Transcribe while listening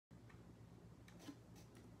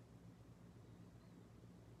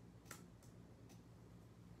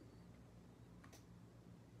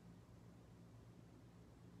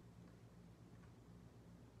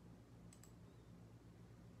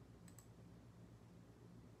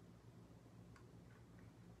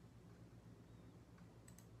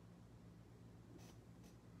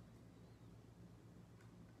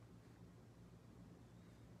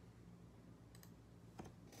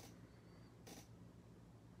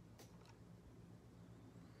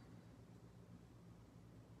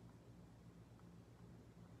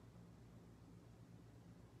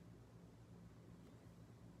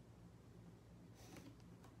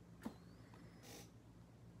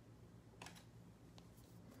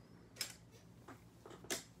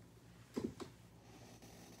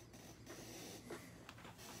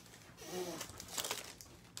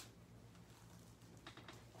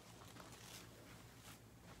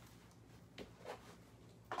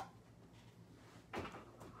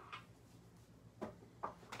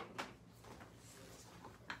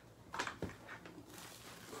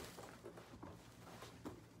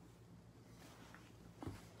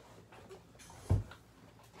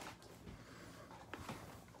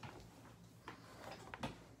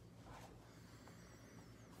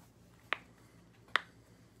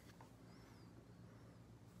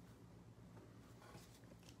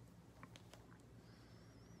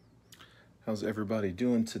How's everybody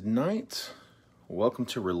doing tonight? Welcome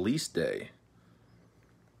to release day.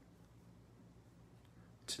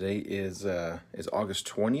 Today is August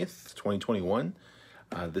 20th, 2021.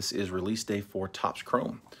 This is release day for Topps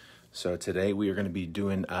Chrome. So today we are going to be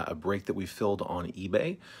doing a break that we filled on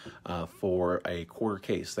eBay for a quarter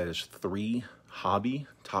case. That is 3 hobby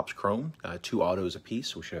Topps Chrome, 2 autos a piece.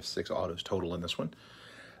 So we should have 6 autos total in this one.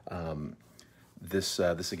 This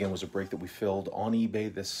again was a break that we filled on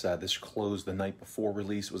eBay. This closed the night before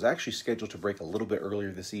release. It was actually scheduled to break a little bit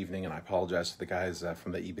earlier this evening, and I apologize to the guys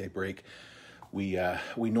from the eBay break. We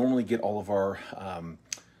normally get all of our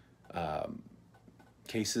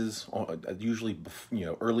cases usually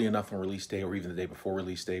early enough on release day or even the day before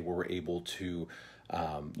release day where we're able to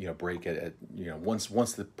break it at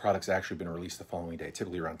once the product's actually been released the following day,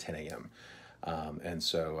 typically around 10 a.m. And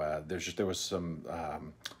so there was some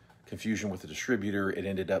confusion with the distributor. It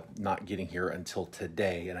ended up not getting here until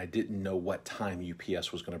today, and I didn't know what time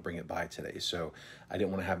UPS was going to bring it by today. So I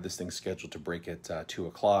didn't want to have this thing scheduled to break at 2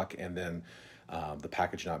 o'clock and then the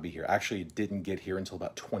package not be here. Actually, it didn't get here until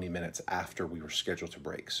about 20 minutes after we were scheduled to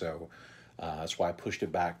break. So that's why I pushed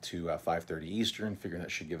it back to 5:30 Eastern, figuring that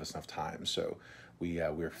should give us enough time. So we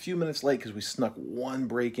were a few minutes late because we snuck one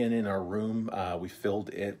break in our room. We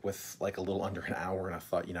filled it with like a little under an hour, and I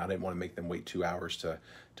thought, I didn't want to make them wait 2 hours to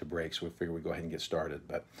break, so we figured we'd go ahead and get started.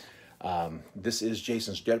 But this is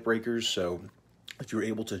Jason's Jet Breakers, so if you're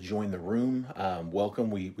able to join the room, welcome.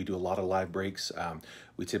 We do a lot of live breaks.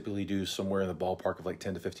 We typically do somewhere in the ballpark of like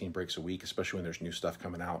 10 to 15 breaks a week, especially when there's new stuff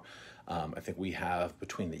coming out. I think we have,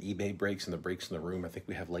 between the eBay breaks and the breaks in the room, I think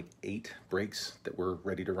we have like 8 breaks that we're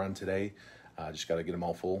ready to run today. Just got to get them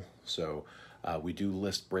all full. So we do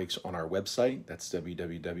list breaks on our website. That's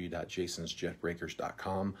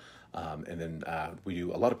www.jasonsjetbreakers.com. And then we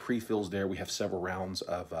do a lot of pre-fills there. We have several rounds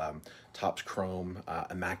of Topps Chrome,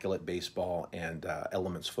 Immaculate Baseball, and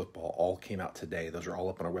Elements Football. All came out today. Those are all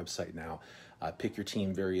up on our website now. Pick your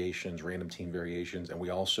team variations, random team variations, and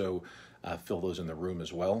we also fill those in the room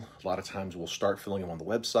as well. A lot of times we'll start filling them on the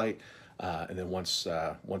website, and then once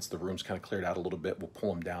the room's kind of cleared out a little bit, we'll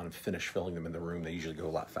pull them down and finish filling them in the room. They usually go a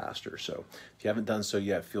lot faster. So if you haven't done so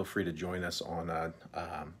yet, feel free to join us on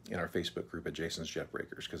in our Facebook group at Jason's Jet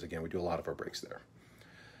Breakers, because again, we do a lot of our breaks there.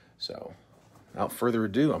 So without further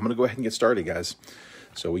ado, I'm going to go ahead and get started, guys.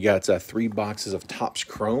 So we got 3 boxes of Topps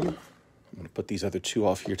Chrome. I'm going to put these other 2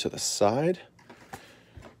 off here to the side.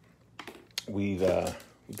 We've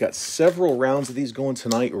got several rounds of these going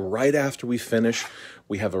tonight. Right after we finish,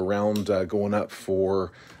 we have a round going up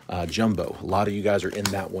for Jumbo. A lot of you guys are in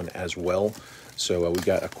that one as well. So we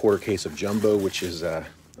got a quarter case of Jumbo, which is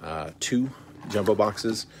 2 Jumbo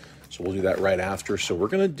boxes. So we'll do that right after. So we're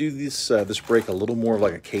going to do this break a little more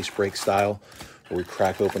like a case break style, where we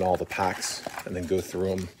crack open all the packs and then go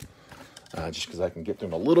through them. Just because I can get through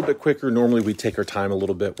them a little bit quicker. Normally we take our time a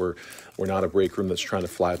little bit. We're not a break room that's trying to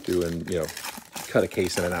fly through and cut a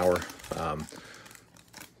case in an hour.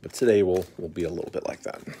 But today we'll be a little bit like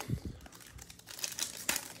that.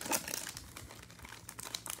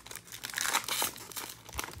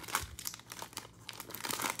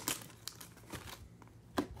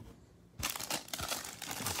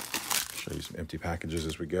 Show you some empty packages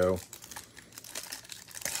as we go.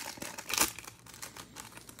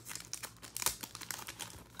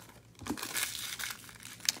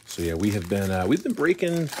 So yeah, we've been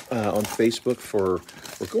breaking on Facebook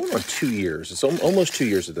we're going on 2 years. It's almost 2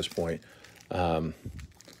 years at this point. And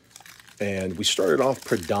we started off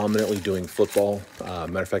predominantly doing football.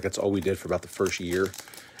 Matter of fact, that's all we did for about the first year.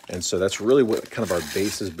 And so that's really what kind of our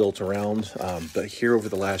base is built around. But here over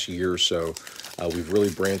the last year or so, we've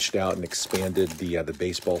really branched out and expanded the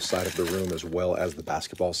baseball side of the room as well as the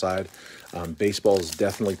basketball side. Baseball has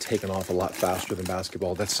definitely taken off a lot faster than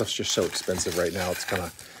basketball. That stuff's just so expensive right now. It's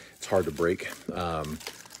hard to break.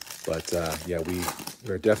 Yeah,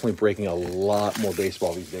 we're definitely breaking a lot more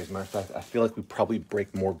baseball these days. Matter of fact, I feel like we probably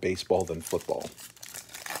break more baseball than football.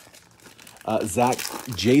 Zach,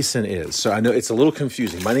 Jason is. So I know it's a little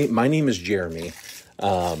confusing. My name is Jeremy.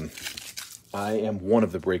 I am one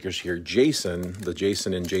of the breakers here. Jason, the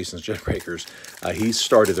Jason in Jason's Jet Breakers, he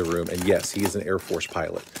started the room, and yes, he is an Air Force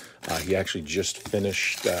pilot. He actually just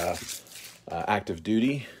finished active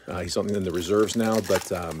duty. He's something in the reserves now,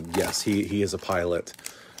 but yes, he is a pilot.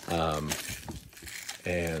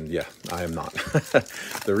 And yeah, I am not.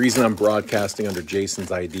 The reason I'm broadcasting under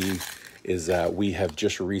Jason's ID is that we have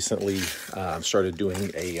just recently started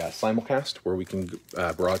doing a simulcast where we can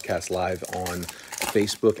broadcast live on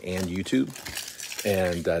Facebook and YouTube.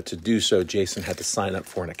 And to do so, Jason had to sign up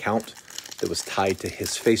for an account. that was tied to his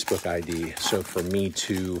Facebook ID. So for me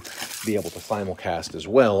to be able to simulcast as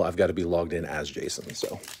well, I've got to be logged in as Jason.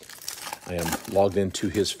 So I am logged into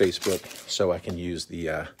his Facebook so I can use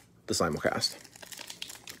the simulcast.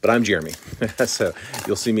 But I'm Jeremy, so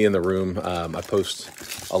you'll see me in the room. I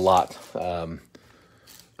post a lot.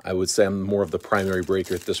 I would say I'm more of the primary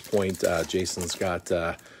breaker at this point. Jason's got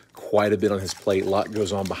quite a bit on his plate. A lot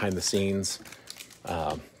goes on behind the scenes,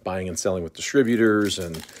 buying and selling with distributors,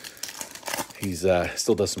 and he's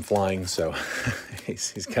still does some flying, so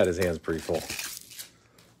he's got his hands pretty full.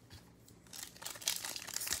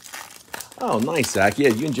 Oh, nice, Zach. Yeah,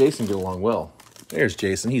 you and Jason get along well. There's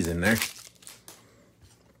Jason. He's in there.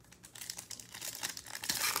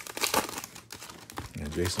 Yeah,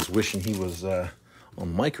 Jason's wishing he was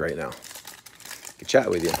on mic right now. Could chat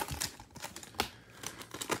with you.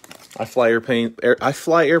 I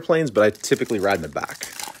fly airplanes, but I typically ride in the back.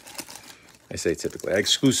 I say typically. I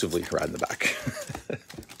exclusively ride in the back.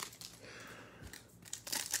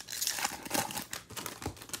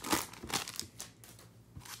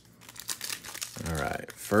 All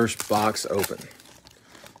right, first box open.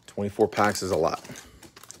 24 packs is a lot.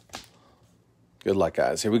 Good luck,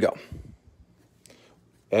 guys. Here we go.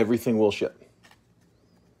 Everything will ship.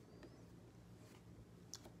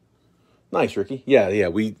 Nice, Ricky. Yeah.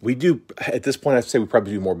 We do, at this point, I have to say we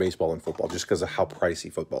probably do more baseball than football just because of how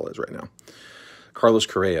pricey football is right now. Carlos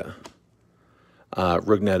Correa.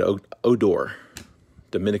 Rugned Odor.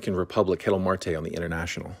 Dominican Republic, Ketel Marte on the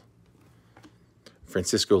International.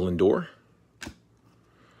 Francisco Lindor.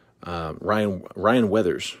 Ryan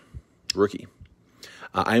Weathers, rookie.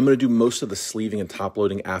 I'm going to do most of the sleeving and top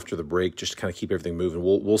loading after the break, just to kind of keep everything moving.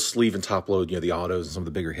 We'll sleeve and top load, the autos and some of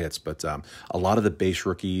the bigger hits, but a lot of the base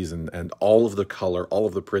rookies and all of the color, all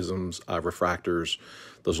of the prisms, refractors,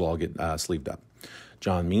 those will all get sleeved up.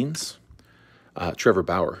 John Means, Trevor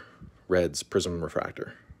Bauer, Reds prism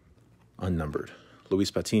refractor, unnumbered.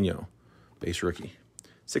 Luis Patino, base rookie.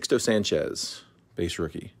 Sixto Sanchez, base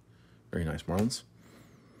rookie. Very nice, Marlins.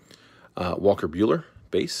 Walker Buehler,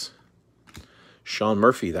 base. Sean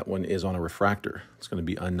Murphy, that one is on a refractor. It's going to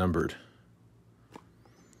be unnumbered.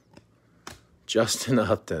 Justin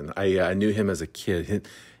Upton, I knew him as a kid.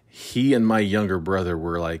 He and my younger brother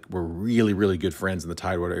were really, really good friends in the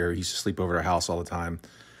Tidewater area. He used to sleep over at our house all the time.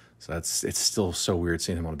 So it's still so weird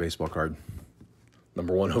seeing him on a baseball card.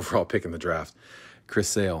 #1 overall pick in the draft. Chris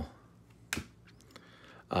Sale.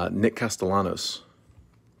 Nick Castellanos.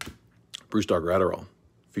 Bruce Dog Gratterall.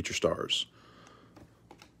 Future Stars.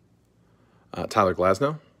 Tyler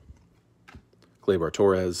Glasnow, Gleyber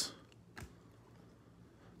Torres,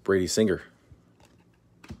 Brady Singer,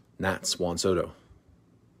 Nats, Juan Soto.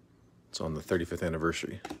 It's on the 35th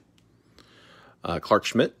anniversary. Clark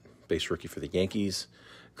Schmidt, base rookie for the Yankees.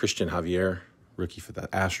 Christian Javier, rookie for the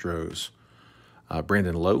Astros.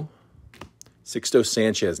 Brandon Lowe. Sixto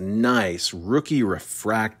Sanchez, nice rookie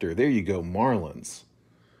refractor. There you go, Marlins.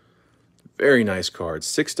 Very nice card.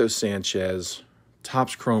 Sixto Sanchez,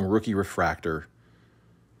 Topps Chrome rookie refractor.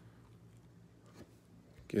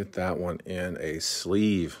 Get that one in a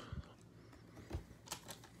sleeve.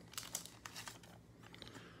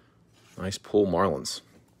 Nice pull, Marlins.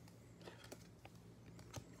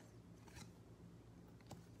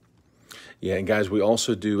 Yeah, and guys, we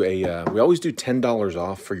also do we always do $10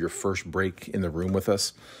 off for your first break in the room with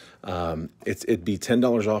us. It'd be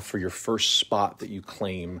 $10 off for your first spot that you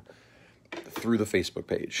claim through the Facebook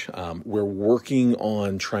page. We're working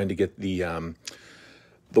on trying to get the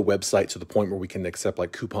website to the point where we can accept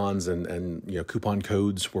like coupons and coupon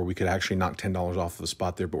codes where we could actually knock $10 off of the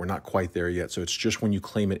spot there, but we're not quite there yet. So it's just when you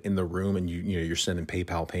claim it in the room and you're sending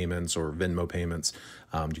PayPal payments or Venmo payments,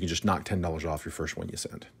 you can just knock $10 off your first one you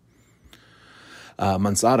send.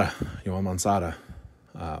 Mansada, Yohan Mansada,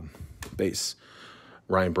 base.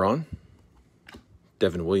 Ryan Braun,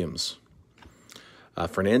 Devin Williams.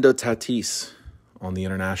 Fernando Tatis on the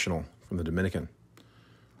International from the Dominican.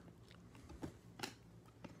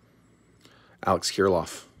 Alex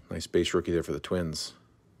Kirilloff, nice base rookie there for the Twins.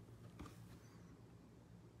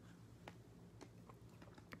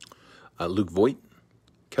 Luke Voigt,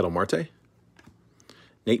 Ketel Marte.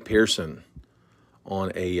 Nate Pearson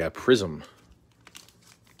on a Prism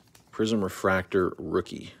refractor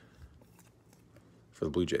rookie for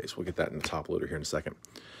the Blue Jays. We'll get that in the top loader here in a second.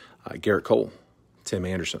 Garrett Cole, Tim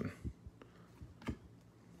Anderson.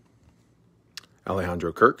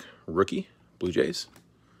 Alejandro Kirk, rookie, Blue Jays.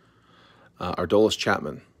 Aroldis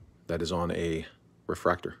Chapman, that is on a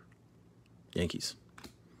refractor, Yankees.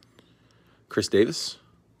 Chris Davis,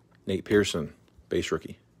 Nate Pearson, base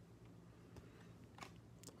rookie.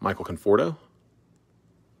 Michael Conforto,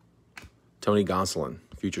 Tony Gonsolin,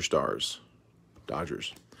 Future Stars,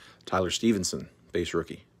 Dodgers. Tyler Stevenson, base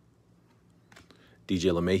rookie.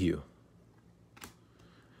 DJ LeMahieu.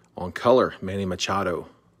 On color, Manny Machado.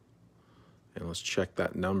 And let's check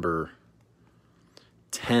that number.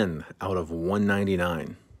 10 out of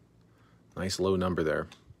 199. Nice low number there.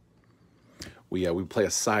 We play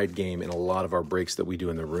a side game in a lot of our breaks that we do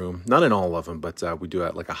in the room. Not in all of them, but we do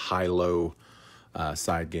like a high-low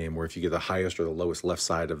side game where if you get the highest or the lowest left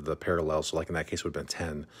side of the parallel, so like in that case it would have been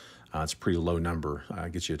 10, it's a pretty low number.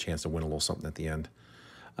 Gets you a chance to win a little something at the end.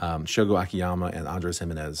 Shogo Akiyama and Andres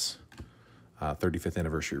Jimenez, 35th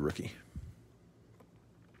anniversary rookie.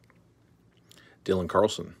 Dylan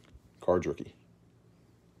Carlson, Cards rookie.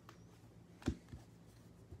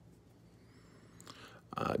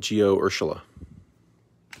 Gio Urshela.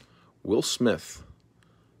 Will Smith,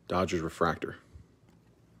 Dodgers refractor.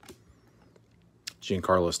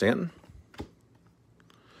 Giancarlo Stanton.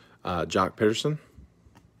 Jock Peterson.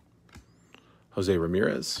 Jose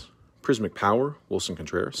Ramirez. Prismatic Power, Wilson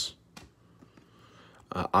Contreras.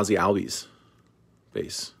 Ozzy Albies,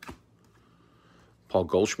 base. Paul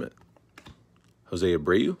Goldschmidt. Jose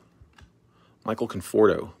Abreu. Michael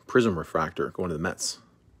Conforto, Prism refractor, going to the Mets.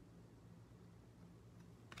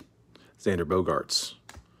 Xander Bogaerts.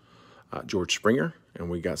 George Springer. And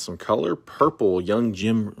we got some color purple,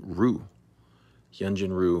 Young-Jin Ryu.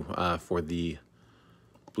 Young-Jin Ryu for the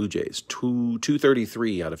Blue Jays.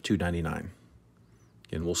 233 out of 299.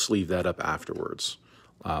 And we'll sleeve that up afterwards.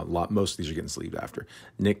 Most of these are getting sleeved after.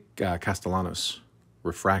 Nick Castellanos,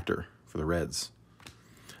 refractor for the Reds.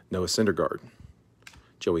 Noah Syndergaard.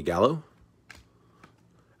 Joey Gallo.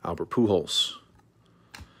 Albert Pujols.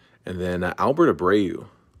 And then Albert Abreu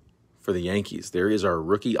for the Yankees. There is our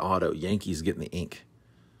rookie auto. Yankees getting the ink.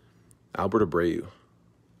 Albert Abreu.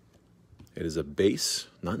 It is a base,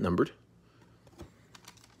 not numbered.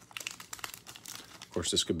 Of course,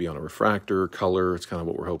 this could be on a refractor, color. It's kind of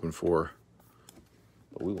what we're hoping for.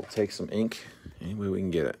 But we will take some ink any way we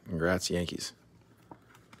can get it. Congrats, Yankees.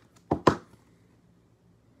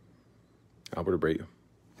 Albert Abreu.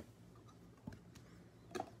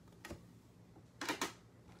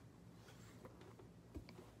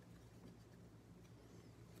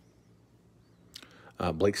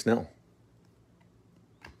 Blake Snell.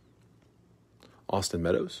 Austin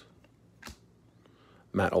Meadows.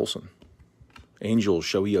 Matt Olson. Angels,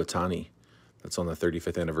 Shohei Ohtani. That's on the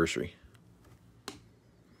 35th anniversary.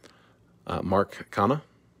 Mark Kana.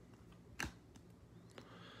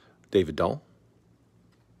 David Dahl.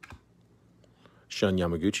 Shun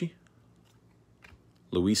Yamaguchi.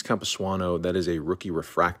 Luis Campusano. That is a rookie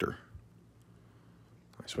refractor.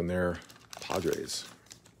 Nice one there. Padres.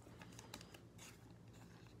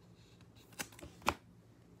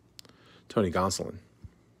 Tony Gonsolin.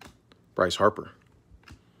 Bryce Harper.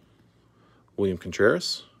 William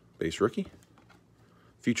Contreras, base rookie.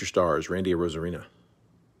 Future Stars, Randy Arozarena.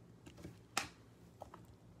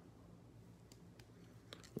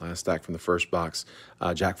 Last stack from the first box.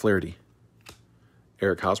 Jack Flaherty.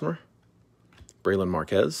 Eric Hosmer. Braylon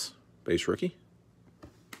Marquez, base rookie.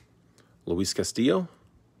 Luis Castillo,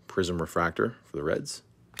 Prism refractor for the Reds.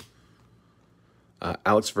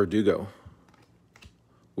 Alex Verdugo.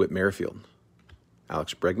 Whit Merrifield.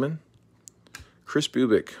 Alex Bregman. Chris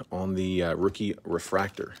Bubik on the rookie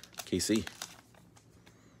refractor. KC.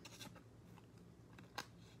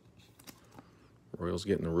 Royals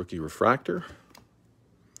getting a rookie refractor.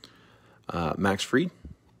 Max Fried.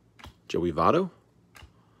 Joey Votto.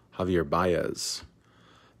 Javier Baez.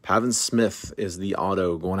 Pavin Smith is the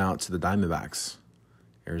auto going out to the Diamondbacks.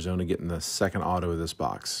 Arizona getting the second auto of this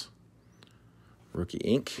box. Rookie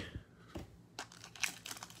ink.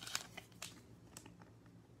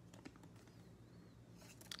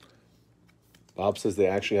 Bob says they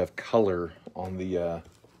actually have color on the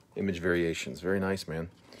image variations. Very nice, man.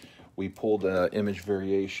 We pulled image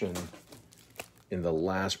variation in the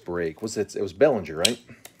last break. It was Bellinger, right?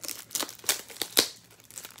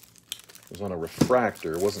 It was on a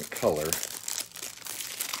refractor. It wasn't color.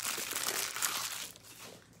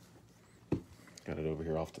 Got it over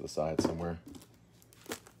here off to the side somewhere.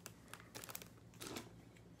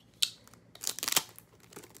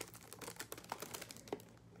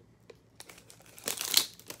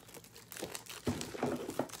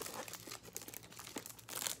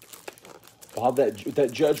 Bob,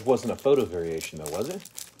 that Judge wasn't a photo variation, though, was it?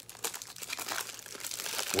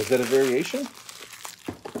 Was that a variation?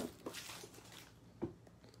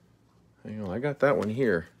 Hang on, I got that one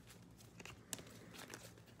here.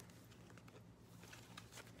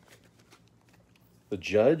 The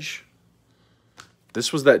Judge?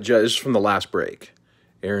 This was that Judge. This is from the last break.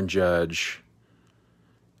 Aaron Judge.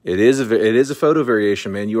 It is a photo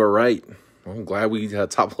variation, man. You are right. I'm glad we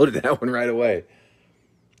top loaded that one right away.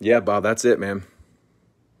 Yeah, Bob, that's it, man.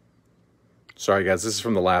 Sorry, guys, this is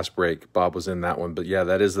from the last break. Bob was in that one, but yeah,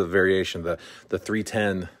 that is the variation. The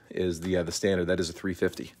 310 is the standard. That is a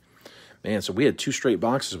 350. Man, so we had 2 straight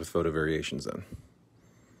boxes with photo variations then.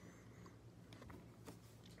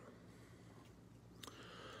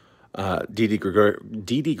 Didi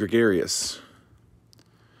Gregarious.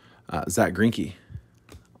 Zach Greinke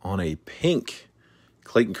on a pink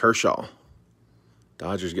Clayton Kershaw.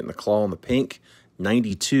 Dodgers getting the claw on the pink.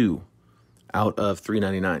 92 out of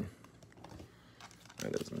 399.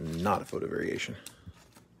 That is not a photo variation.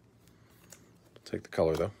 Take the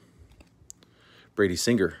color, though. Brady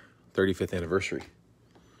Singer, 35th anniversary.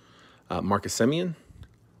 Marcus Semien,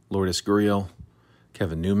 Lourdes Gurriel,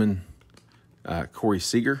 Kevin Newman, Corey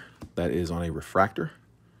Seager, that is on a refractor,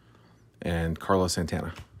 and Carlos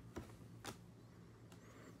Santana.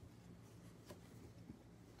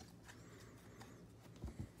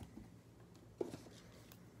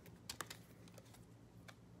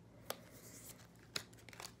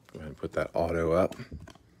 Go ahead and put that auto up.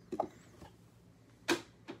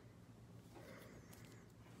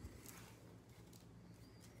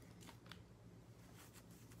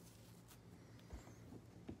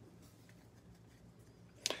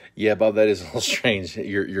 Yeah, Bob, that is a little strange.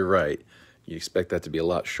 You're right. You expect that to be a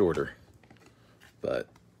lot shorter, but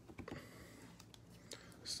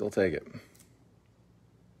still take it.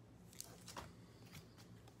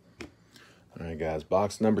 All right, guys,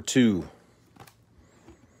 box number 2.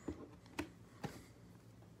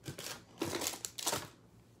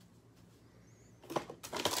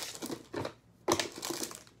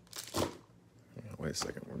 Wait a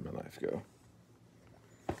second, where'd my knife go?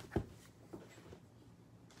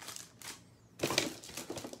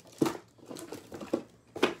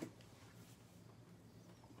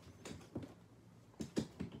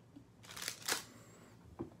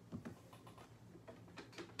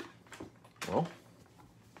 Well,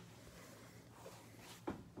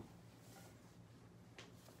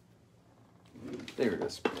 there it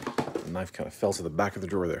is. The knife kind of fell to the back of the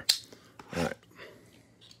drawer there. All right.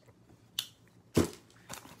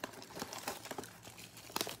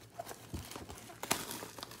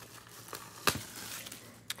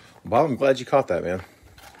 Bob, I'm glad you caught that, man.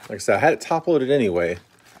 Like I said, I had it top loaded anyway.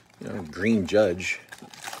 You know, green Judge.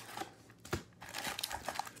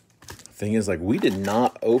 Thing is, like, we did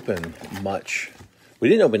not open much. We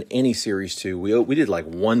didn't open any Series 2. We did like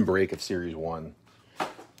 1 break of Series 1,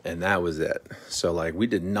 and that was it. So, like, we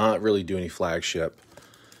did not really do any flagship.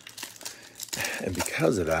 And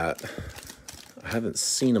because of that, I haven't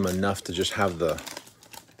seen them enough to just have the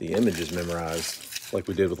images memorized like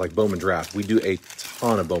we did with, like, Bowman Draft. We do a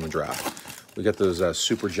ton of Bowman Draft. We got those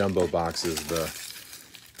super jumbo boxes, the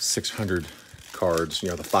 600 cards, you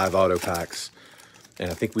know, the 5 auto packs. And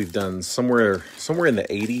I think we've done somewhere in the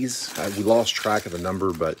 80s. We lost track of the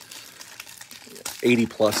number, but 80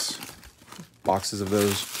 plus boxes of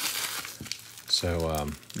those. So,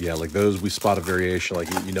 yeah, like those, we spot a variation, like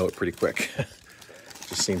you know it pretty quick.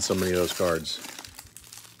 Just seen so many of those cards.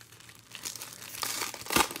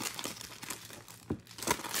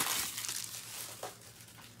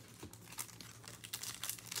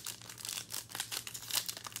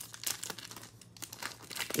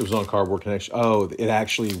 It was on Cardboard Connection. Oh, it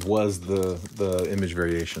actually was the image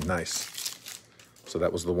variation. Nice. So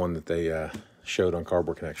that was the one that they showed on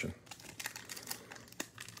Cardboard Connection.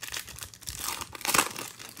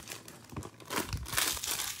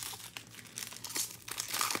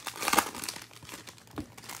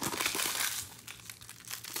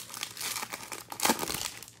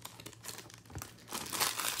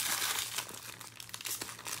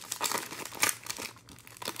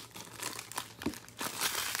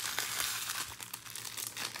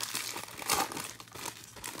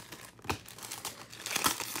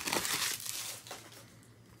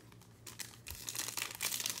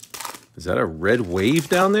 Is that a red wave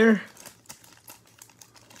down there?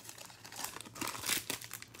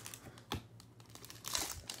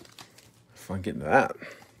 Fun getting to that.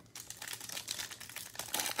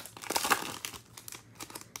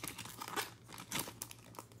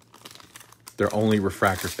 They're only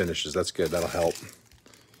refractor finishes. That's good. That'll help.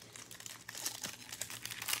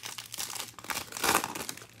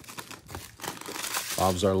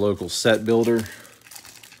 Bob's our local set builder.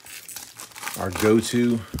 Our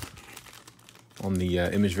go-to on the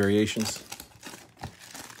image variations.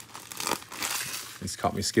 He's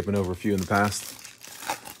caught me skipping over a few in the past.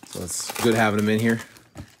 So it's good having him in here.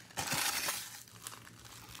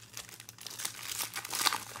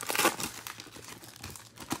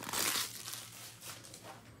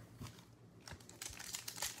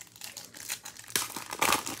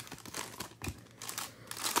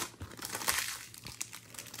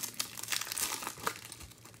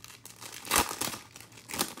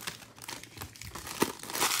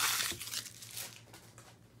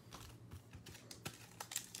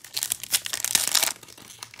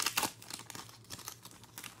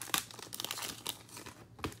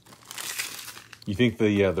 You think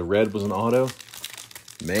the red was an auto?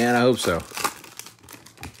 Man, I hope so.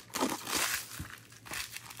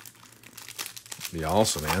 Be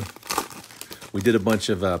awesome, man. We did a bunch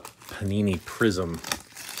of Panini Prism,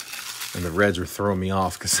 and the reds were throwing me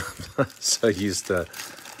off because I'm so used to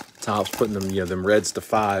Topps putting them, them reds to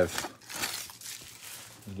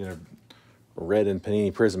 5. You get a red in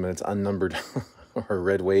Panini Prism, and it's unnumbered, or a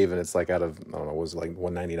red wave, and it's like out of, I don't know, was it like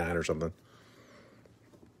 199 or something.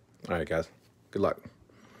 All right, guys. Good luck.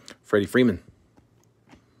 Freddie Freeman.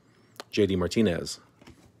 J.D. Martinez.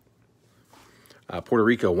 Puerto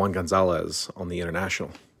Rico, Juan Gonzalez on the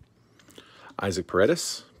International. Isaac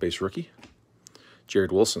Paredes, base rookie.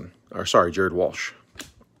 Jared Walsh.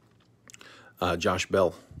 Josh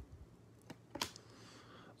Bell.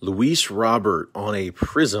 Luis Robert on a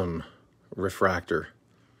Prism refractor.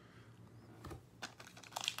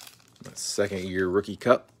 Second year rookie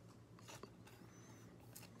cup.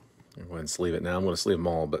 I'll go ahead and sleeve it now. I'm going to sleeve them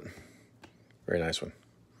all, but very nice one.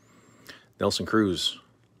 Nelson Cruz.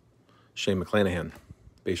 Shane McClanahan,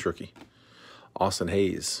 base rookie. Austin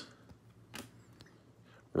Hayes.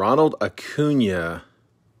 Ronald Acuna.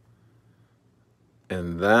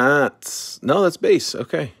 And that's base.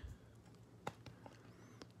 Okay.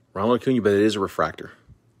 Ronald Acuna, but it is a refractor.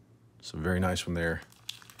 So very nice one there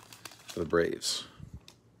for the Braves.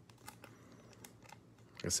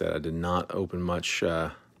 Like I said, I did not open much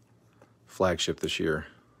flagship this year.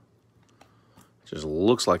 It just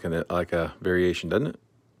looks like a variation, doesn't it?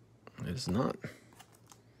 It is not.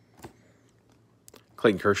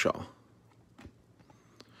 Clayton Kershaw.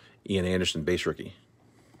 Ian Anderson, base rookie.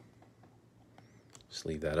 Just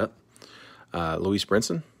leave that up. Lewis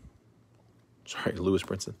Brinson.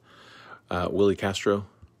 Willie Castro,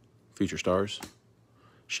 Future Stars.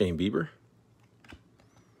 Shane Bieber.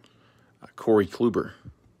 Corey Kluber.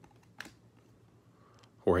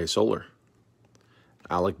 Jorge Soler.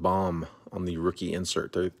 Alec Baum on the rookie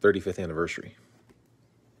insert, 35th anniversary.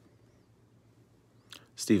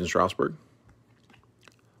 Steven Strasburg.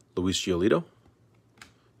 Luis Giolito.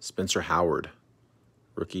 Spencer Howard,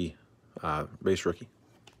 rookie, base rookie.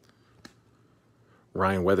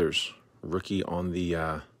 Ryan Weathers, rookie on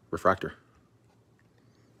the refractor.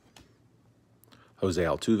 Jose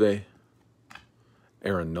Altuve.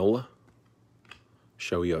 Aaron Nola.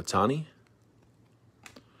 Shohei Ohtani.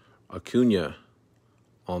 Acuna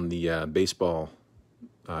on the baseball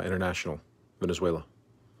international, Venezuela.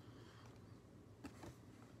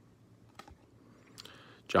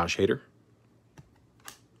 Josh Hader.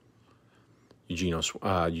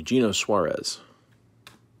 Eugenio Suarez.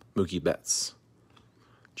 Mookie Betts.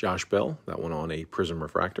 Josh Bell, that one on a Prism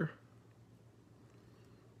refractor.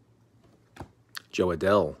 Joe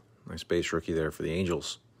Adell, nice base rookie there for the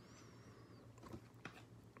Angels.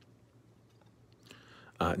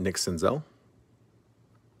 Nick Senzel.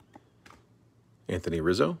 Anthony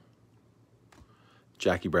Rizzo.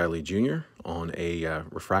 Jackie Bradley Jr. on a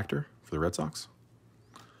refractor for the Red Sox.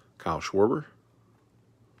 Kyle Schwarber.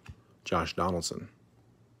 Josh Donaldson.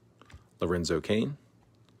 Lorenzo Cain.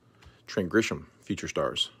 Trent Grisham, Future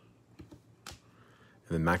Stars. And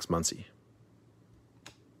then Max Muncy.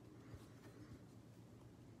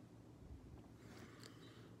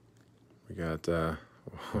 We got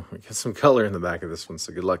some color in the back of this one,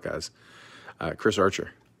 so good luck, guys. Chris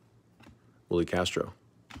Archer. Willie Castro.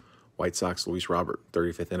 White Sox, Luis Robert,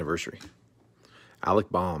 35th anniversary. Alec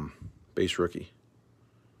Baum, base rookie.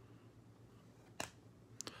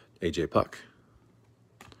 AJ Puck.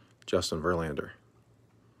 Justin Verlander.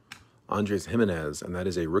 Andres Jimenez, and that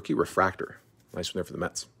is a rookie refractor. Nice one there for the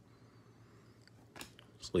Mets.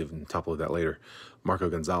 Just leave and top load that later. Marco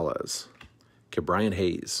Gonzalez. Ke'Bryan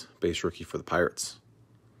Hayes, base rookie for the Pirates.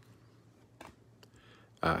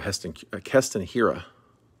 Keston Hira.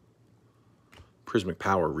 Prismatic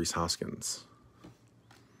Power, Rhys Hoskins.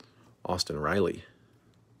 Austin Riley.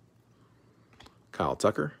 Kyle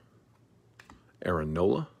Tucker. Aaron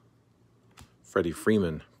Nola. Freddie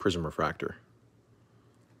Freeman, Prism Refractor.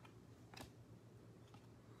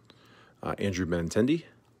 Andrew Benintendi.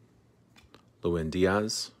 Lewin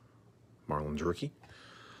Diaz, Marlins rookie.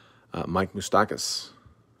 Mike Moustakas.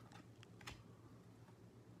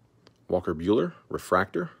 Walker Buehler,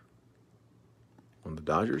 refractor on the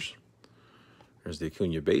Dodgers. There's the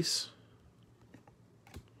Acuna base.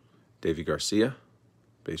 Davey Garcia,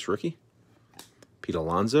 base rookie. Pete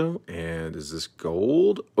Alonso, and is this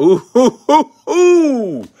gold?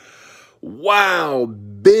 Ooh, wow,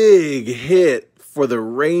 big hit for the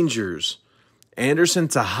Rangers. Anderson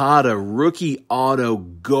Tejada, rookie auto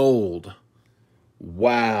gold.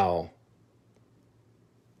 Wow.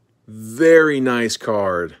 Very nice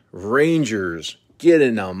card. Rangers,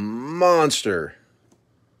 getting a monster.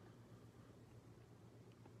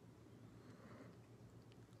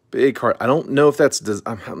 Big card. I don't know if that's...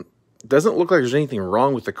 doesn't look like there's anything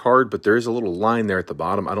wrong with the card, but there is a little line there at the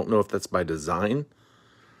bottom. I don't know if that's by design.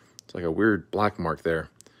 It's like a weird black mark there.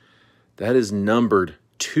 That is numbered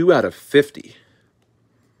 2 out of 50.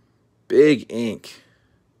 Big ink.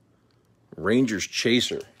 Rangers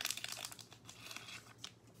Chaser.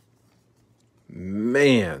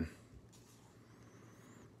 Man.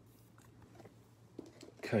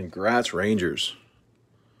 Congrats, Rangers.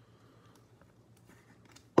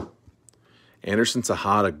 Anderson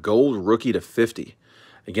Tejada, gold rookie to 50.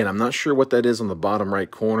 Again, I'm not sure what that is on the bottom right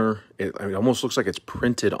corner. It almost looks like it's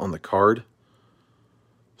printed on the card.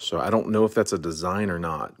 So I don't know if that's a design or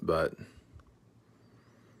not, but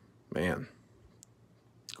man,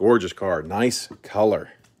 gorgeous card. Nice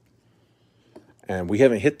color. And we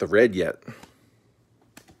haven't hit the red yet.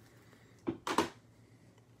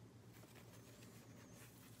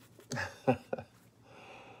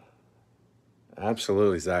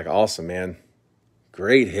 Absolutely, Zach. Awesome, man.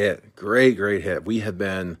 Great hit. Great hit. We have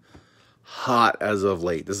been hot as of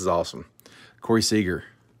late. This is awesome. Corey Seager.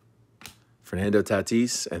 Fernando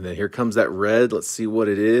Tatis. And then here comes that red. Let's see what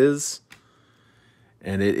it is.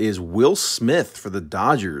 And it is Will Smith for the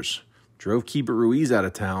Dodgers. Drove Keibert Ruiz out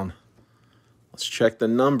of town. Let's check the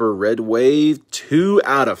number. Red Wave, 2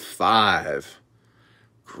 out of 5.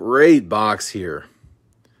 Great box here.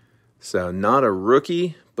 So not a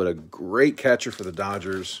rookie, but a great catcher for the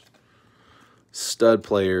Dodgers. Stud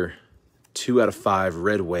player, 2 out of 5,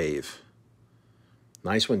 Red Wave.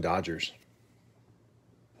 Nice one, Dodgers.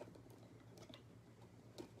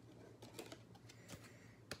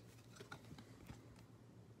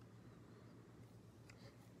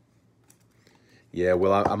 Yeah,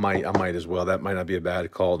 well, I might as well. That might not be a bad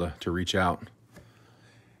call to reach out,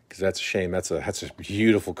 because that's a shame. That's a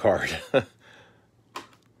beautiful card.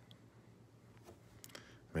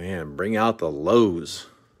 Man, bring out the lows.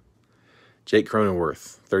 Jake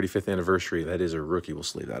Cronenworth, 35th anniversary. That is a rookie. We'll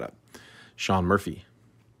sleeve that up. Sean Murphy.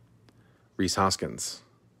 Rhys Hoskins.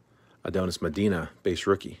 Adonis Medina, base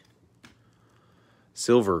rookie.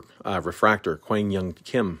 Silver refractor, Kwang Young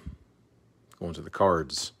Kim. Going to the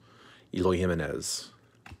Cards. Eloy Jimenez.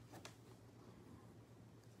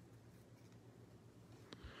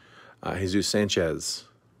 Jesus Sanchez,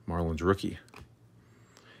 Marlins rookie.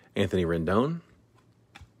 Anthony Rendon.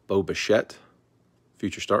 Bo Bichette,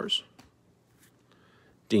 Future Stars.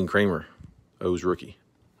 Dean Kramer, O's rookie.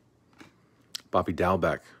 Bobby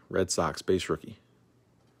Dalbec, Red Sox base rookie.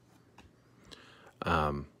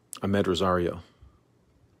 Ahmed Rosario.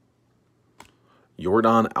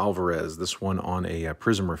 Yordan Alvarez, this one on a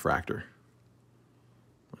Prism refractor.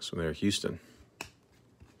 This one there, Houston.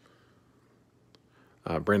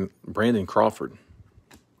 Brandon Crawford.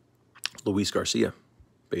 Luis Garcia,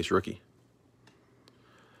 base rookie.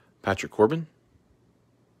 Patrick Corbin.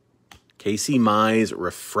 Casey Mize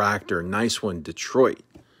refractor. Nice one, Detroit.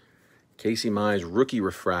 Casey Mize rookie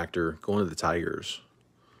refractor going to the Tigers.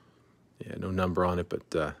 Yeah, no number on it,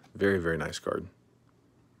 but very, very nice card.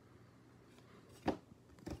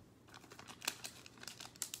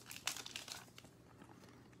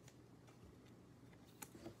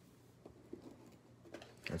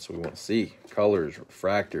 That's what we want to see. Colors,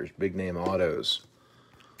 refractors, big name autos,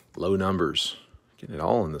 low numbers. Getting it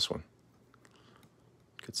all in this one.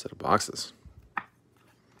 Good set of boxes.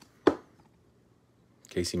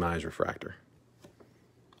 Casey Mize refractor.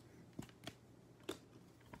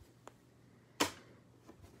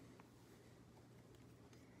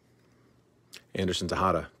 Anderson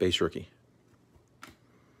Tejada, base rookie.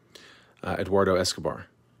 Eduardo Escobar.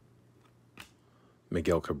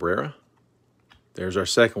 Miguel Cabrera. There's our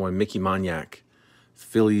second one, Mickey Moniak.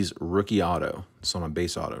 Phillies rookie auto. It's on a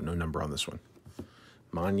base auto. No number on this one.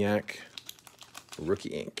 Moniak, rookie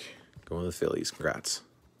ink. Going to the Phillies. Congrats.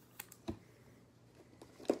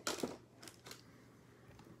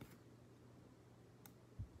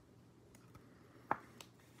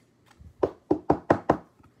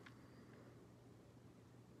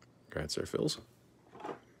 Congrats there, Phils.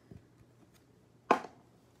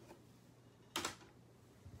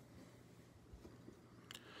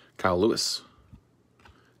 Kyle Lewis.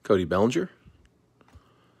 Cody Bellinger.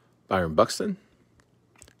 Byron Buxton.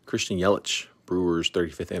 Christian Yelich, Brewers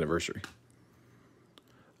 35th anniversary.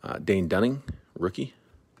 Dane Dunning, rookie.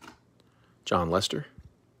 John Lester.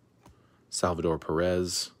 Salvador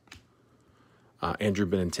Perez. Andrew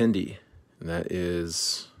Benintendi, and that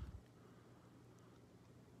is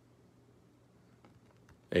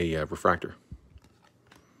a refractor.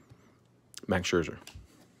 Max Scherzer.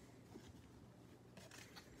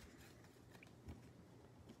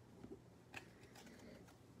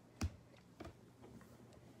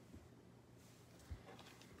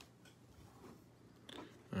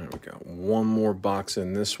 Got one more box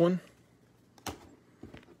in this one.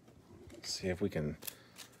 Let's see if we can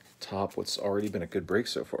top what's already been a good break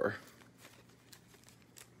so far.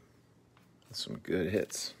 Some good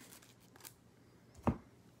hits. All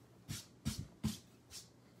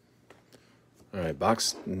right,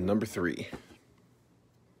 box number 3.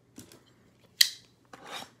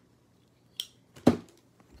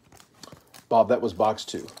 Bob, that was box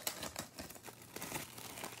 2.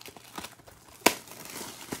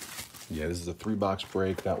 Yeah, this is a 3-box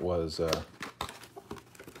break. That was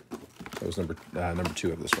number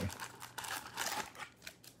 2 of this one.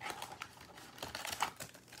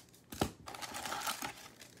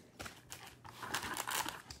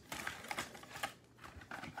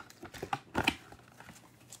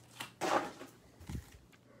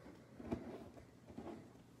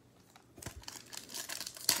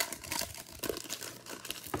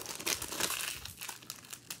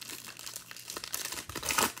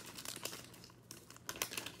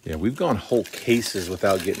 Yeah, we've gone whole cases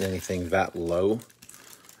without getting anything that low,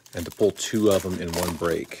 and to pull 2 of them in one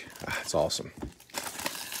break, it's awesome.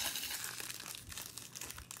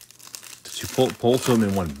 To pull 2 of them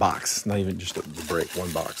in one box, not even just the break,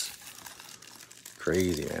 one box.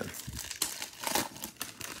 Crazy, man.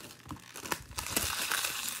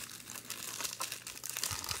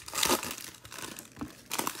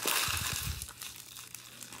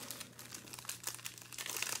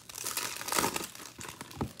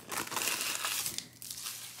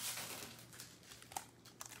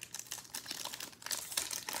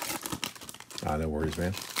 No worries,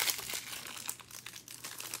 man.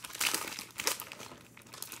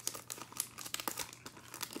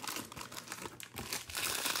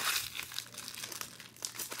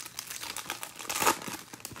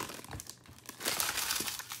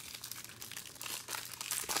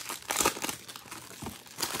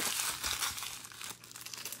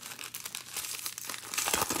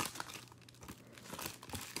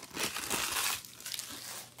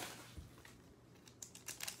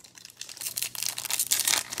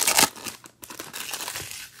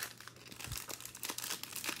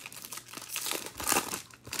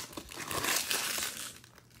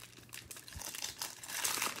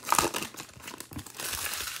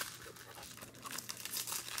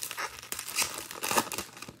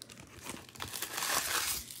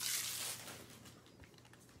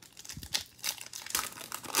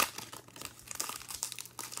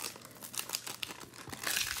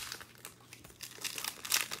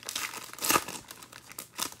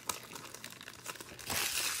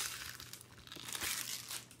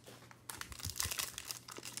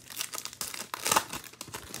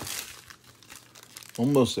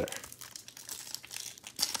 Almost there.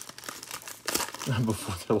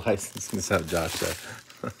 Before their license miss out, Josh said.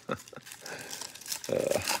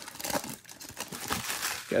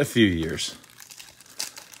 Got a few years.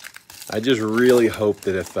 I just really hope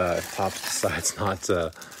that if Topps decides not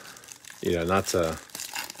to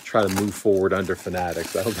try to move forward under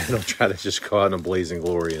Fanatics, I hope they don't try to just go out in a blazing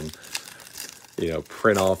glory and,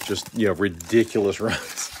 print off just, ridiculous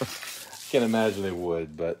runs. Can't imagine they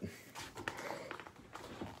would, but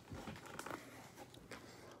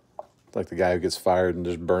like the guy who gets fired and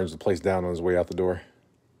just burns the place down on his way out the door.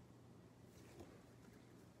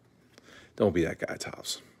 Don't be that guy,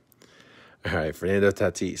 Topps. All right, Fernando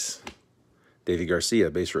Tatis. Davy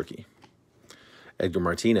Garcia, base rookie. Edgar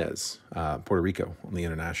Martinez, Puerto Rico on the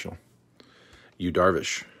International. Yu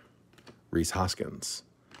Darvish. Rhys Hoskins.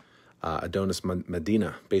 Adonis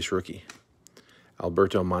Medina, base rookie.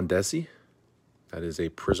 Alberto Mondesi. That is a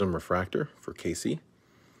Prism Refractor for KC.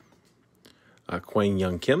 Kwang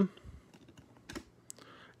Young Kim.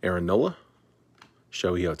 Aaron Nola,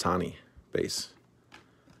 Shohei Ohtani, base.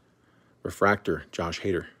 Refractor, Josh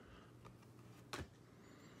Hader.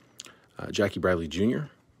 Jackie Bradley Jr.,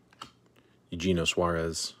 Eugenio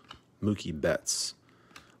Suarez, Mookie Betts,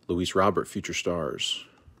 Luis Robert, Future Stars.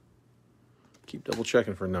 Keep double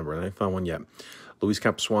checking for a number. I didn't find one yet. Luis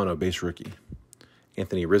Capuano, base rookie.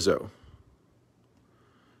 Anthony Rizzo.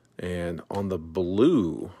 And on the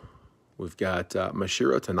blue, we've got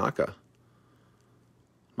Masahiro Tanaka,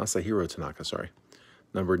 sorry.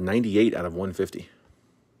 Number 98 out of 150.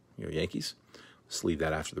 Yankees. Let's leave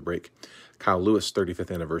that after the break. Kyle Lewis,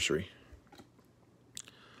 35th anniversary.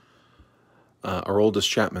 Aroldis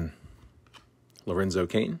Chapman. Lorenzo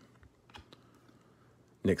Cain.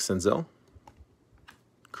 Nick Senzel.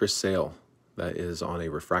 Chris Sale. That is on a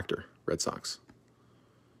refractor. Red Sox.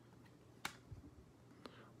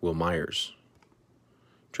 Will Myers.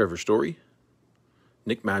 Trevor Story.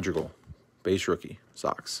 Nick Madrigal. Base rookie.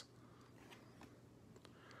 Sox.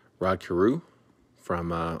 Rod Carew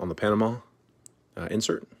from on the Panama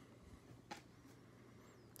insert.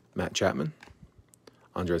 Matt Chapman.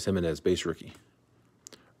 Andres Jimenez, base rookie.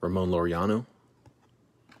 Ramon Laureano.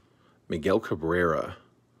 Miguel Cabrera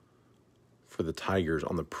for the Tigers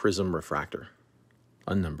on the Prism Refractor.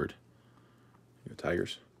 Unnumbered.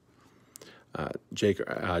 Tigers. Jake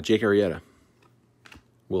Arrieta.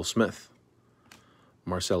 Will Smith.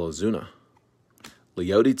 Marcelo Zuna.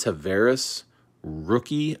 Leody Taveras,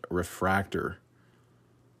 rookie refractor.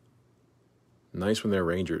 Nice one there,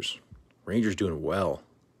 Rangers. Rangers doing well.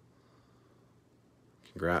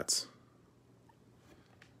 Congrats.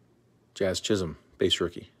 Jazz Chisholm, base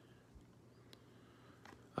rookie.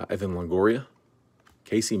 Evan Longoria.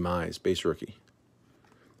 Casey Mize, base rookie.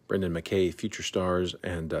 Brendan McKay, Future Stars,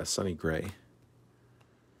 and Sonny Gray.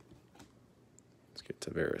 Let's get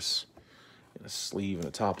Taveras in a sleeve and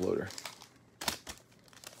a top loader.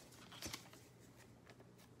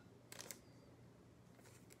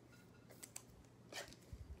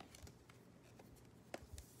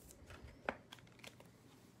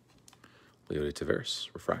 Leody Taveras,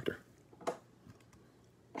 refractor.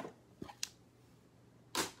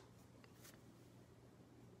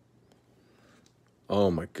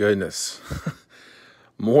 Oh my goodness.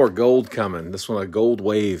 More gold coming. This one, a gold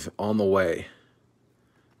wave on the way.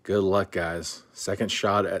 Good luck, guys. Second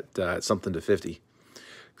shot at something to 50.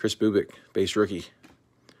 Chris Bubik, base rookie.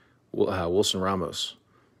 Wilson Ramos.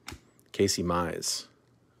 Casey Mize.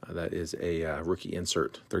 That is a rookie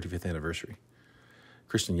insert, 35th anniversary.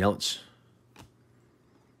 Christian Yelich.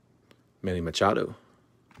 Manny Machado.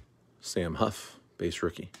 Sam Huff, base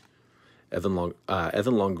rookie. Evan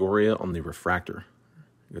Longoria on the refractor.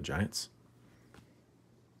 Go Giants.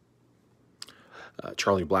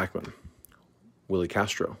 Charlie Blackmon. Willie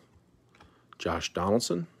Castro. Josh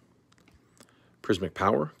Donaldson. Prismic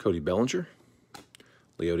Power, Cody Bellinger.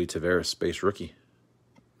 Leody Taveras, base rookie.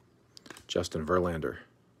 Justin Verlander.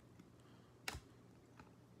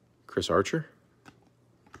 Chris Archer.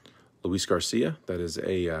 Luis Garcia, that is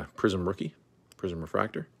a Prism rookie, Prism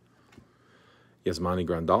refractor. Yasmani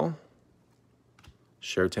Grandal.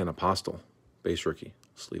 Shertan Apostle, base rookie.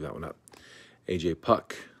 Let's leave that one up. AJ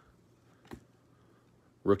Puck.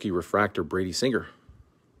 Rookie refractor, Brady Singer.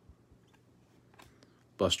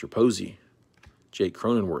 Buster Posey. Jake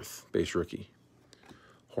Cronenworth, base rookie.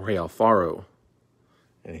 Jorge Alfaro.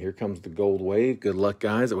 And here comes the gold wave. Good luck,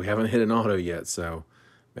 guys. We haven't hit an auto yet, so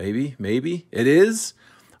maybe it is.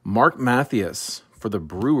 Mark Mathias for the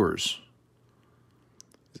Brewers.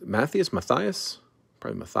 Is it Matthias?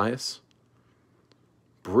 Probably Matthias.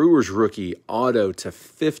 Brewers rookie auto to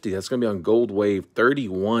 50. That's going to be on Gold Wave,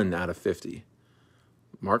 31 out of 50.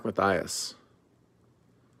 Mark Mathias.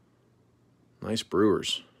 Nice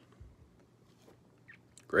Brewers.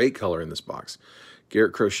 Great color in this box.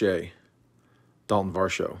 Garrett Crochet. Dalton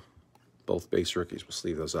Varsho. Both base rookies. We'll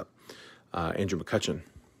sleeve those up. Andrew McCutchen.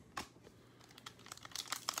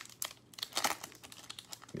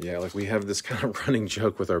 Yeah, like we have this kind of running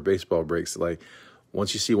joke with our baseball breaks. Like,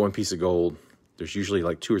 once you see one piece of gold, there's usually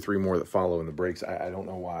like 2 or 3 more that follow in the breaks. I don't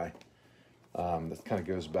know why. That kind of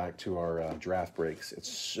goes back to our draft breaks.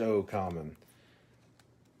 It's so common.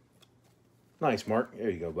 Nice, Mark. There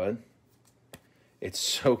you go, bud. It's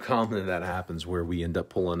so common that happens where we end up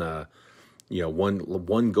pulling a,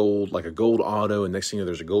 one gold, like a gold auto, and next thing you know,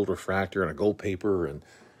 there's a gold refractor and a gold paper, and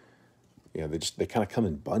they kind of come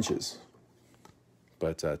in bunches.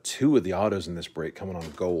 But 2 of the autos in this break coming on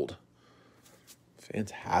gold.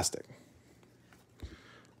 Fantastic.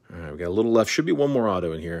 All right, we got a little left. Should be one more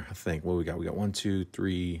auto in here, I think. What we got? We got 1, 2,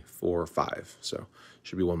 3, 4, 5. So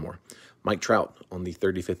should be one more. Mike Trout on the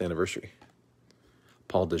 35th anniversary.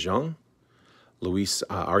 Paul DeJong. Luis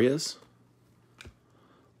Arias.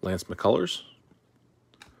 Lance McCullers.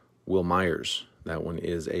 Will Myers. That one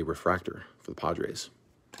is a refractor for the Padres.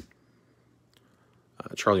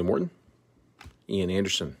 Charlie Morton. Ian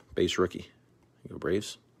Anderson, base rookie. Go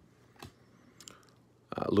Braves.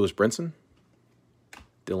 Lewis Brinson.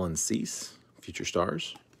 Dylan Cease, Future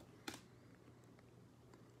Stars.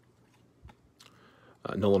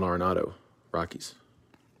 Nolan Arenado, Rockies.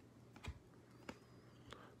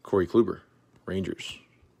 Corey Kluber, Rangers.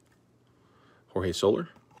 Jorge Soler.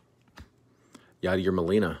 Yadier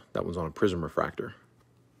Molina, that one's on a Prism refractor.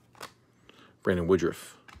 Brandon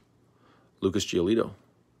Woodruff. Lucas Giolito.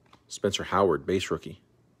 Spencer Howard, base rookie.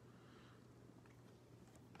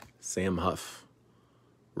 Sam Huff,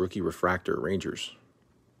 rookie refractor, Rangers.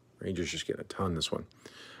 Rangers just getting a ton this one.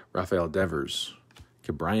 Rafael Devers.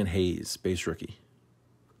 Brian Hayes, base rookie.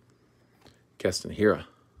 Keston Hiura.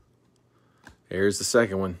 Here's the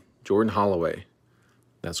second one. Jordan Holloway.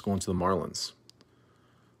 That's going to the Marlins.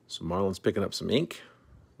 So Marlins picking up some ink.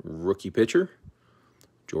 Rookie pitcher,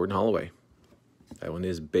 Jordan Holloway. That one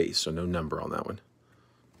is base, so no number on that one.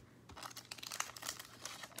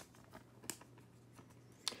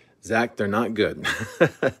 Zach, they're not good.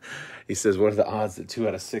 He says, what are the odds that 2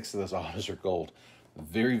 out of 6 of those autos are gold?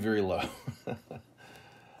 Very, very low.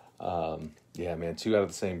 Yeah, man, 2 out of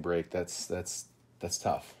the same break. That's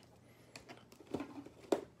tough. I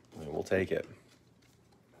mean, we'll take it.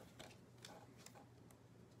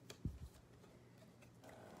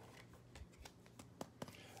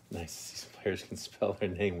 Nice. These players can spell their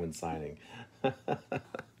name when signing.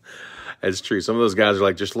 That's true. Some of those guys are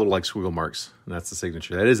like just little like squiggle marks, and that's the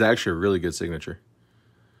signature. That is actually a really good signature.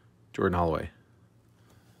 Jordan Holloway.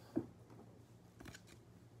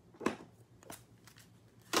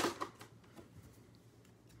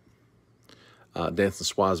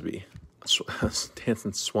 Dansby Swasby.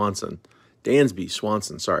 Dansby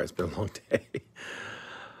Swanson. Sorry, it's been a long day.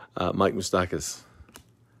 Mike Moustakas.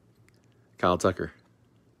 Kyle Tucker.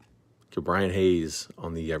 Brian Hayes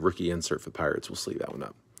on the rookie insert for the Pirates. We'll sleeve that one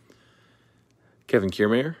up. Kevin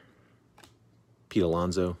Kiermaier. Pete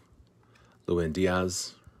Alonso. Luan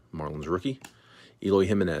Diaz. Marlins rookie. Eloy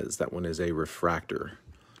Jimenez. That one is a refractor.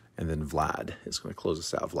 And then Vlad is going to close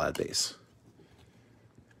us out. Vlad base.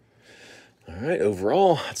 All right,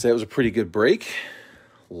 overall, I'd say it was a pretty good break.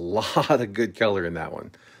 A lot of good color in that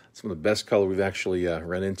one. Some of the best color we've actually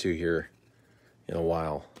run into here in a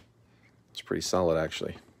while. It's pretty solid,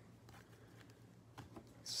 actually.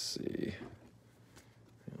 Let's see.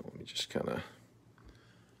 Let me just kind of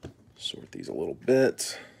sort these a little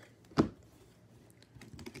bit.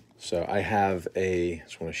 So I have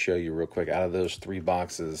just want to show you real quick, out of those 3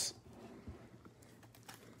 boxes,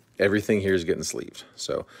 everything here is getting sleeved.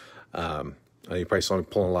 So you probably saw me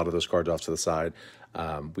pulling a lot of those cards off to the side.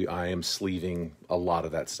 I am sleeving a lot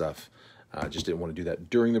of that stuff. Just didn't want to do that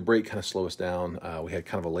during the break, kind of slow us down. We had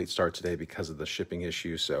kind of a late start today because of the shipping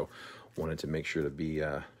issue, so wanted to make sure to be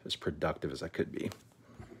as productive as I could be.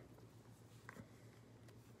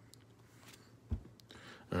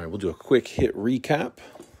 All right, we'll do a quick hit recap.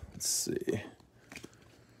 Let's see.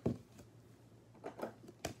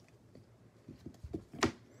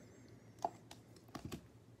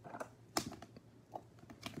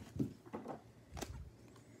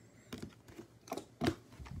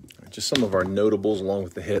 Just some of our notables along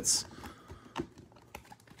with the hits.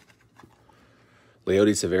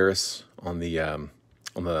 Leody Taveras on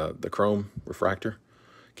the chrome refractor.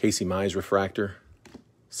 Casey Mize refractor.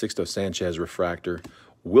 Sixto Sanchez refractor.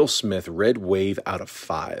 Will Smith red wave out of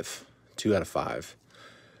 5. 2 out of 5.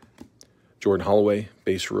 Jordan Holloway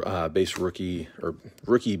base rookie or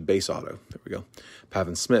rookie base auto. There we go.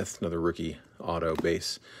 Pavin Smith, another rookie auto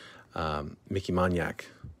base. Mickey Moniak,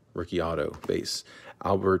 rookie auto base.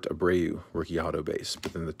 Albert Abreu, rookie auto base.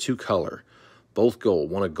 But then the 2 color, both gold.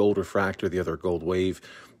 One a gold refractor, the other a gold wave.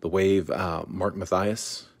 The wave, Mark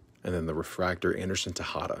Mathias, and then the refractor, Anderson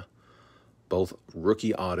Tejada. Both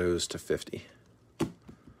rookie autos to 50.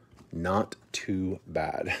 Not too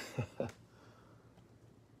bad.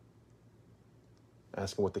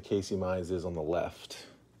 Asking what the Casey Mize is on the left.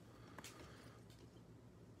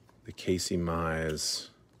 The Casey Mize.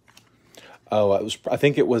 Oh, I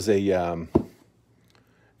think it was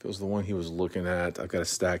it was the one he was looking at. I've got a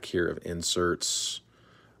stack here of inserts.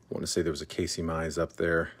 I want to say there was a Casey Mize up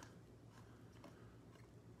there.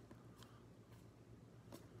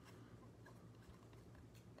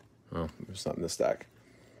 Oh, it's not in this stack.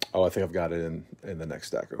 Oh, I think I've got it in the next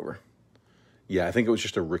stack over. Yeah, I think it was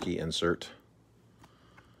just a rookie insert.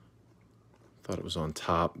 Thought it was on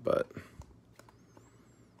top, but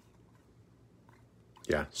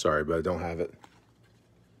yeah, sorry, but I don't have it.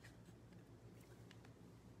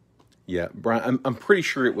 Yeah, Brian, I'm pretty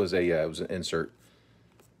sure it was an insert.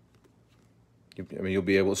 I mean, you'll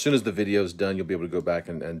be able, as soon as the video's done, you'll be able to go back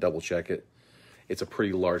and double check it. It's a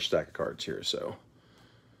pretty large stack of cards here, so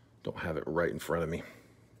don't have it right in front of me.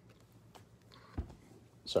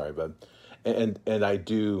 Sorry, bud. And I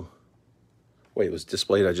do. Wait, it was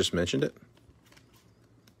displayed. I just mentioned it.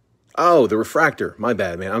 Oh, the refractor. My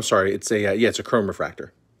bad, man. I'm sorry. It's it's a chrome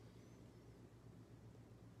refractor.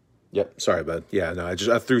 Yep. Sorry, bud. Yeah, no, I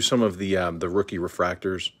threw some of the rookie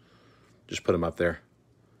refractors. Just put them up there.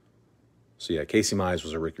 So yeah, Casey Mize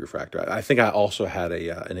was a rookie refractor. I think I also had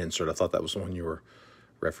an insert. I thought that was the one you were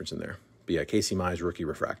referencing there. But yeah, Casey Mize rookie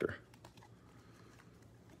refractor.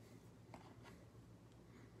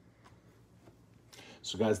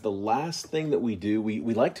 So guys, the last thing that we do, we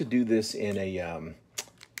like to do this in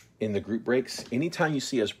the group breaks. Anytime you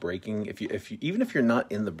see us breaking, if you even if you're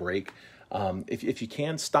not in the break, if you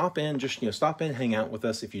can stop in, just stop in, hang out with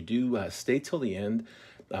us. If you do, stay till the end.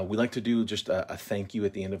 We like to do just a thank you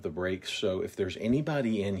at the end of the break. So if there's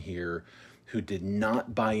anybody in here who did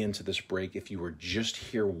not buy into this break, if you were just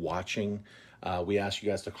here watching, we asked you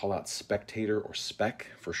guys to call out spectator or spec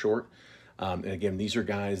for short. And again, these are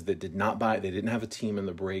guys that did not buy, they didn't have a team in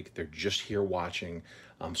the break. They're just here watching.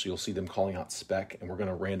 So you'll see them calling out spec, and we're going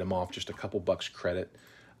to random off just a couple bucks credit.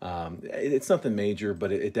 It's nothing major,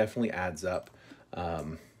 but it definitely adds up.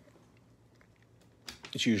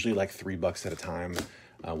 It's usually like $3 at a time.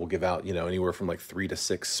 We'll give out, anywhere from like 3 to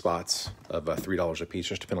 6 spots of $3 a piece,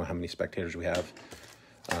 just depending on how many spectators we have.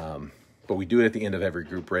 But we do it at the end of every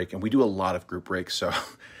group break, and we do a lot of group breaks, so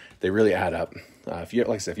they really add up. If you,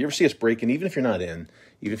 like I said, if you ever see us breaking, even if you're not in,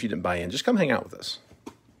 even if you didn't buy in, just come hang out with us.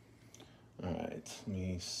 All right, let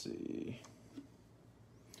me see.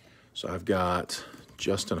 So I've got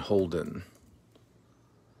Justin Holden,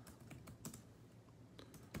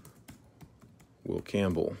 Will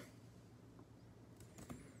Campbell,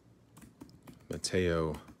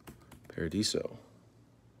 Mateo Paradiso,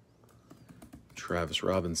 Travis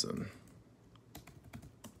Robinson,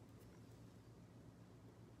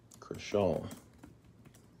 Chris Shaw,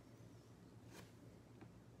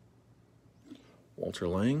 Walter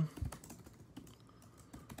Lang,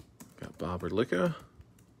 got Bob Redlicka,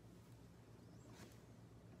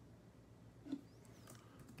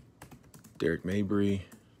 Derek Mabry,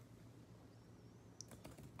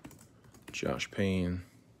 Josh Payne,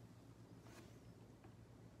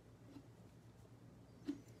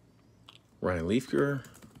 Ryan Leafker,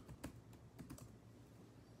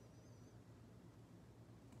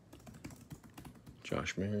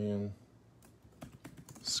 Josh Marion,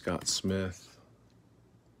 Scott Smith,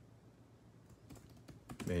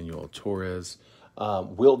 Manuel Torres.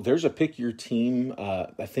 Will, there's a pick your team.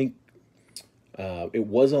 I think it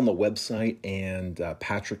was on the website, and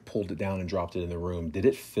Patrick pulled it down and dropped it in the room. Did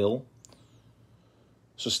it fill?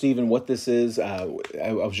 So, Stephen, what this is, I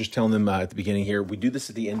was just telling them at the beginning here, we do this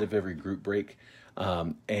at the end of every group break.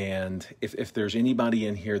 And if there's anybody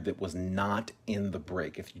in here that was not in the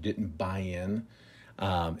break, if you didn't buy in,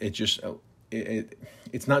 it's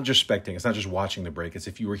not just spectating. It's not just watching the break. It's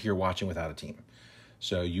if you were here watching without a team.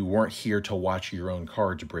 So you weren't here to watch your own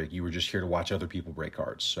cards break. You were just here to watch other people break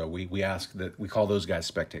cards. So we ask that, we call those guys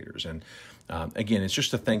spectators. And again, it's just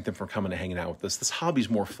to thank them for coming and hanging out with us. This hobby's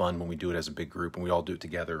more fun when we do it as a big group and we all do it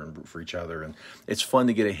together and root for each other. And it's fun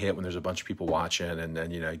to get a hit when there's a bunch of people watching and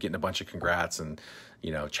getting a bunch of congrats and,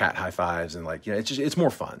 chat high fives and it's more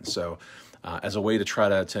fun. So as a way to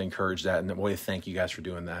try to encourage that and a way to thank you guys for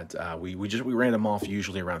doing that, we ran them off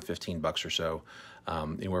usually around $15 or so.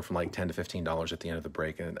 Anywhere from like $10 to $15 at the end of the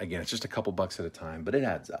break. And again, it's just a couple bucks at a time, but it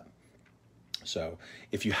adds up. So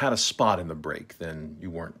if you had a spot in the break, then you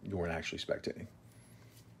weren't actually spectating.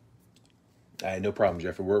 No problem,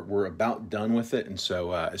 Jeffrey. We're about done with it. And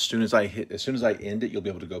so as soon as I end it, you'll be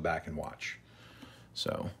able to go back and watch.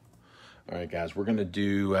 So, all right, guys, we're going to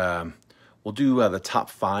do, we'll do the top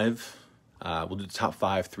 5. We'll do the top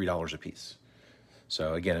 5, $3 a piece.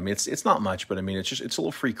 So again, I mean, it's not much, but I mean, it's a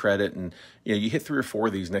little free credit, and you hit 3 or 4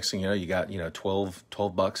 of these. Next thing you know, you got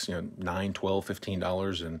 $12 bucks, $9, $12,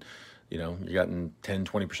 $15, and you're getting 10,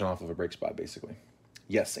 20% off of a break spot basically.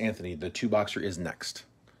 Yes, Anthony, the 2-boxer is next.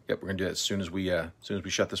 Yep, we're gonna do that as soon as we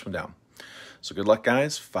shut this one down. So good luck,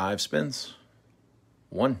 guys. 5 spins.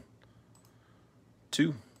 1,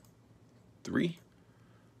 2, 3,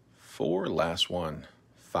 4. Last one.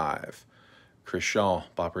 5. Chris Shaw,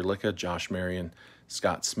 Bob Redlicka, Josh Marion,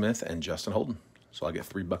 Scott Smith, and Justin Holden. So I'll get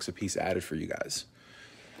 $3 a piece added for you guys.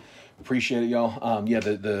 Appreciate it, y'all.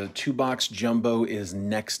 The 2-box jumbo is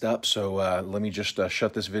next up. So let me just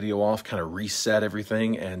shut this video off, kind of reset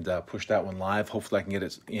everything, and push that one live. Hopefully I can get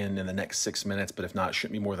it in the next 6 minutes, but if not, it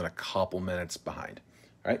shouldn't be more than a couple minutes behind.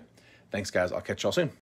 All right. Thanks, guys. I'll catch y'all soon.